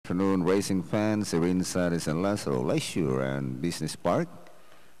afternoon, racing fans here inside San Lazaro Leisure and Business Park.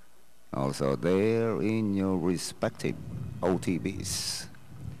 Also there in your respective OTBs.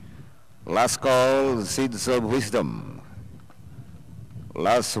 Last call, Seeds of Wisdom.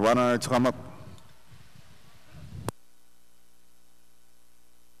 Last runner to come up.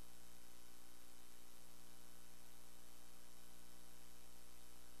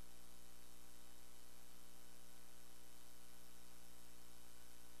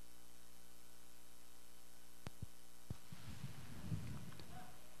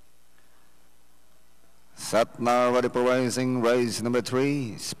 Set now ready for racing, race number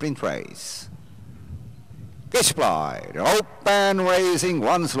 3, sprint race. Pitch fly, open racing,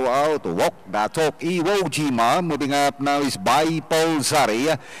 one slow out, walk the top, Iwo Jima, moving up now is Bipol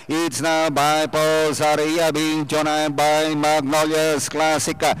Saria. It's now Bipol Saria being joined by Magnolia's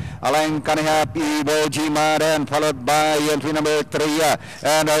Classic, Alain Kanihap, Iwo Jima, then followed by entry number 3,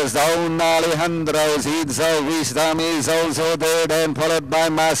 and as down Alejandro, Seeds of Wisdom is also there, then followed by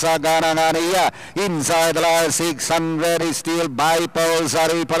Masagana Nania. Inside the last 600 is still Bipol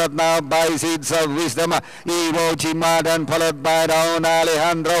Saria, followed now by Seeds of Wisdom, Iwo Jima, then followed by down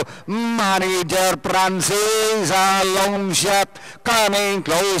Alejandro. Manager Francis, a long shot coming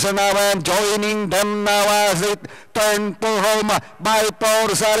closer now and joining them now as it turn to home. Bipol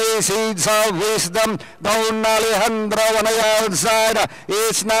Saria, Seeds of Wisdom, down Alejandro on the outside.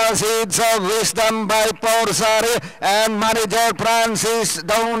 It's now Seeds of Wisdom, Bipol Saria, and Manager Francis,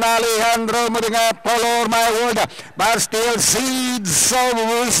 down Alejandro, moving up all over my word, but still Seeds of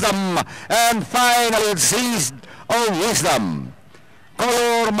Wisdom, and finally Seeds of Wisdom.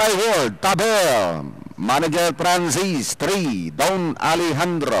 Color my word, Tabel, Manager Francis, 3, Don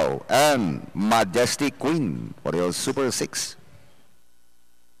Alejandro, and Majestic Queen for your Super 6.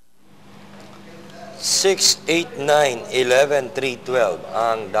 6, 8, 9, 11, 3, 12.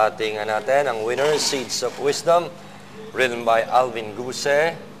 Ang dating natin, ang winner, Seeds of Wisdom, ridden by Alvin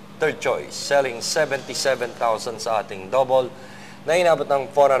Guse, third choice, selling 77,000 sa ating double, na inabot ng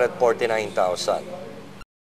 449,000.